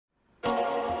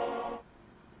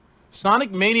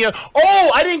Sonic Mania.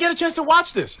 Oh, I didn't get a chance to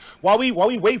watch this. While we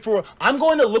wait for, I'm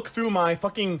going to look through my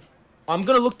fucking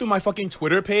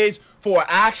Twitter page for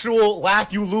actual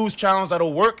laugh you lose challenge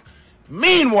that'll work.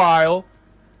 Meanwhile,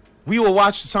 we will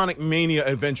watch the Sonic Mania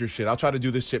adventure shit. I'll try to do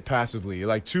this shit passively,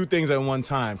 like 2 things at one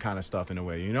time kind of stuff in a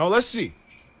way, you know? Let's see.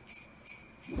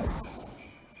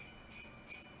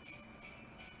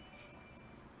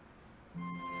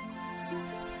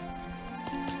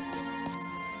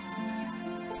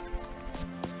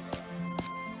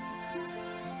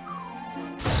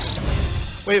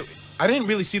 Wait, I didn't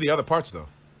really see the other parts though.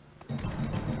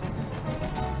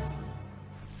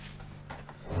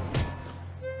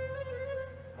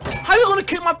 How you gonna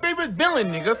kill my favorite villain,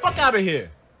 nigga? Fuck out of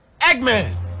here.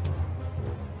 Eggman!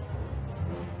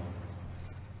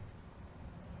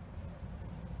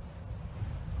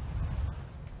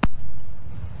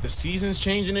 The season's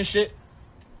changing and shit.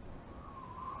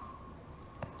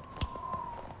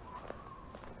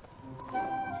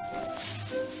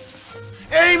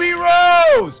 Amy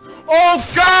Rose! Oh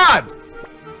God!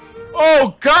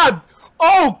 Oh God!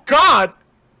 Oh God!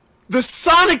 The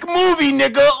Sonic movie,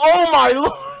 nigga! Oh my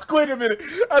Lord! Wait a minute.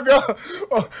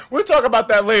 We'll talk about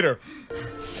that later.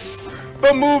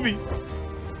 The movie.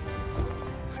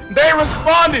 They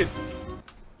responded.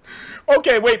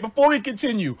 Okay, wait, before we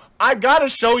continue, I gotta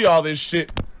show y'all this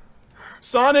shit.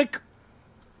 Sonic,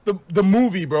 the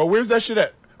movie, bro. Where's that shit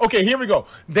at? Okay, here we go.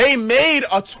 They made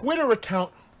a Twitter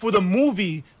account for the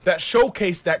movie that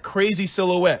showcased that crazy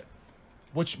silhouette.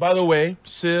 Which, by the way,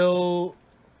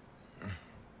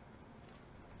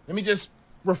 let me just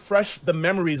refresh the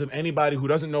memories of anybody who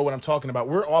doesn't know what I'm talking about.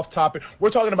 We're off topic.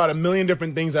 We're talking about a million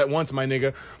different things at once, my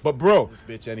nigga. But bro, this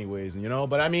bitch anyways, you know?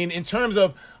 But I mean, in terms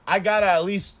of, I gotta at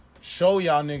least show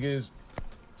y'all niggas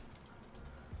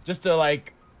just to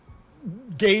like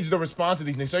gauge the response of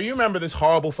these niggas. So you remember this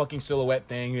horrible fucking silhouette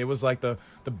thing? It was like the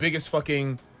biggest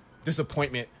fucking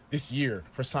disappointment this year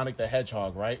for Sonic the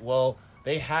Hedgehog, right? Well,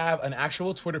 they have an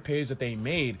actual Twitter page that they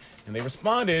made, and they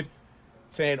responded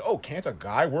saying, oh, can't a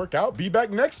guy work out? Be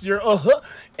back next year.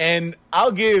 And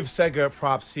I'll give Sega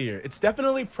props here. It's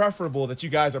definitely preferable that you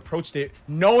guys approached it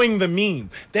knowing the meme.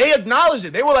 They acknowledged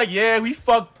it. They were like, yeah, we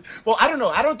fucked. Well, I don't know.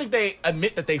 I don't think they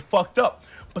admit that they fucked up,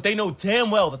 but they know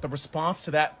damn well that the response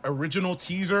to that original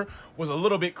teaser was a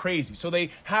little bit crazy. So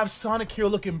they have Sonic here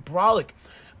looking brolic.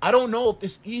 I don't know if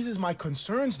this eases my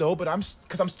concerns though, but I'm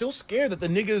still scared that the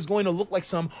nigga is going to look like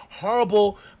some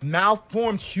horrible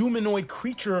malformed humanoid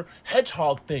creature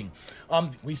hedgehog thing.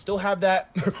 We still have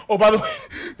that. Oh, by the way,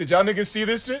 did y'all niggas see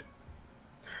this shit?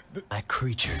 Black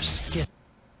creatures,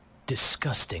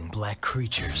 disgusting black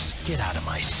creatures, get out of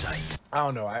my sight. I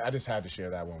don't know. I just had to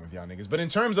share that one with y'all niggas. But in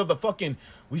terms of the fucking,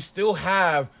 we still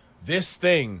have this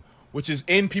thing which is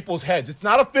in people's heads. It's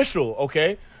not official,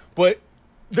 okay? But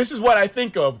this is what I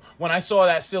think of when I saw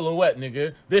that silhouette,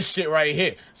 nigga. This shit right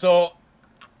here. So,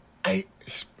 I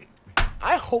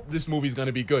hope this movie's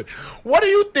gonna be good. What do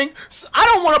you think? I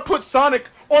don't want to put Sonic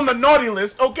on the naughty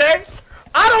list, okay?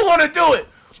 I don't want to do it,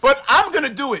 but I'm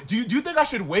gonna do it. Do you think I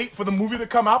should wait for the movie to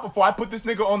come out before I put this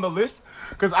nigga on the list?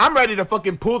 Because I'm ready to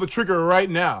fucking pull the trigger right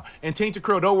now. And Tainted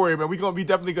Crow, don't worry, man. We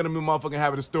definitely gonna be motherfucking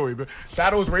having a story. But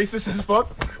Shadow's racist as fuck.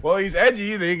 Well, he's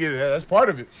edgy. That's part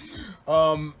of it.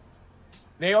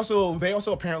 They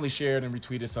also apparently shared and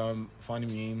retweeted some funny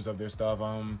memes of their stuff.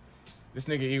 This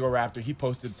nigga Eagle Raptor, he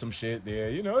posted some shit there.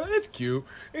 You know, it's cute.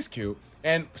 It's cute.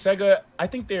 And Sega, I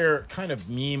think they're kind of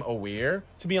meme aware,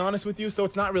 to be honest with you. So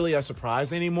it's not really a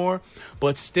surprise anymore.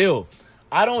 But still,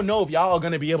 I don't know if y'all are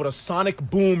gonna be able to Sonic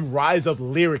Boom Rise of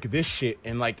Lyric this shit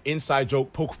and like inside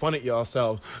joke poke fun at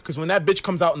yourselves. Because when that bitch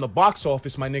comes out in the box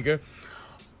office, my nigga,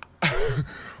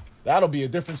 that'll be a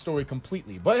different story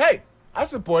completely. But hey, I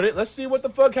support it. Let's see what the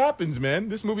fuck happens, man.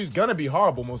 This movie's gonna be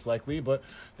horrible, most likely, but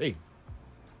hey,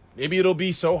 maybe it'll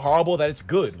be so horrible that it's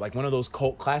good, like one of those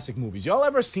cult classic movies. Y'all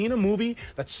ever seen a movie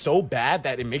that's so bad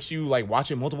that it makes you like watch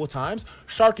it multiple times?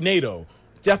 Sharknado,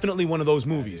 definitely one of those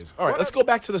movies. All right, let's go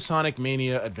back to the Sonic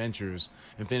Mania adventures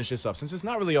and finish this up, since it's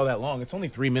not really all that long. It's only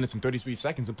 3 minutes and 33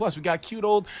 seconds, and plus we got cute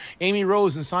old Amy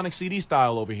Rose and Sonic CD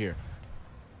style over here.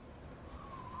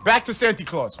 Back to Santa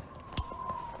Claus,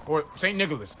 or St.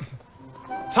 Nicholas.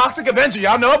 Toxic Avenger,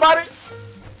 y'all know about it?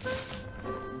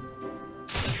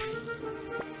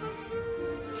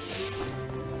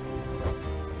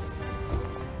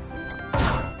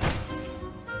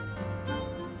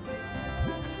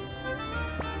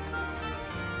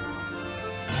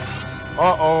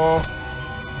 Uh-oh.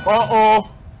 Uh-oh.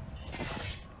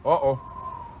 Uh-oh.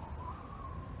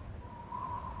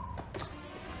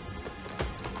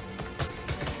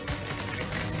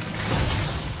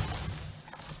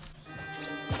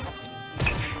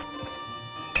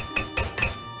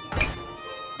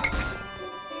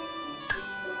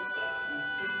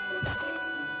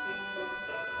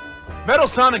 Metal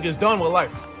Sonic is done with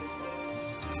life.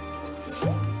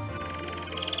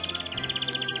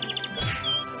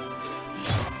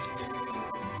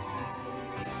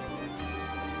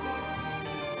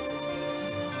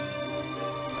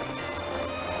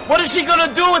 What is she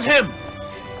gonna do with him?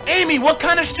 Amy, what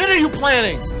kind of shit are you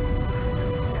planning?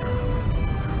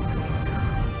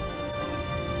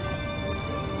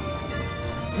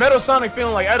 Metal Sonic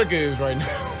feeling like Etika is right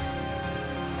now.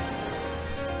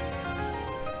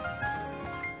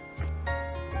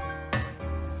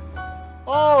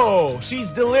 Oh, she's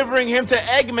delivering him to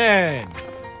Eggman.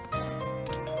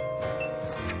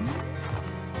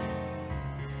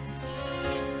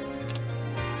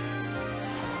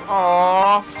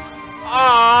 Aww.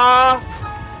 Aww.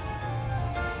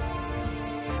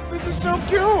 This is so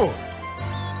cute.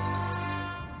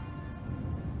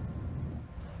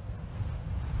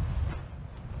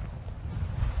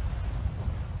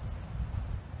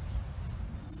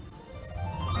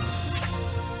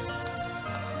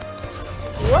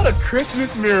 What a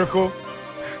Christmas miracle.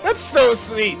 That's so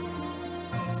sweet.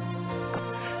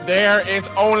 There is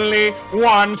only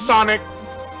one Sonic.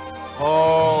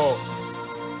 Oh.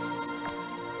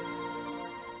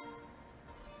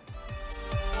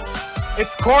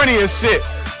 It's corny as shit,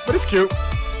 but it's cute.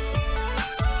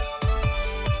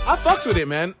 I fucks with it,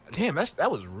 man. Damn,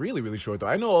 that was really short though.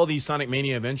 I know all these Sonic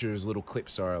Mania Adventures little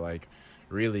clips are like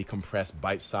really compressed,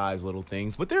 bite-sized little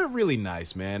things, but they're really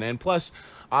nice, man. And plus,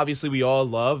 obviously, we all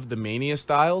love the Mania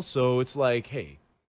style, so it's like, hey,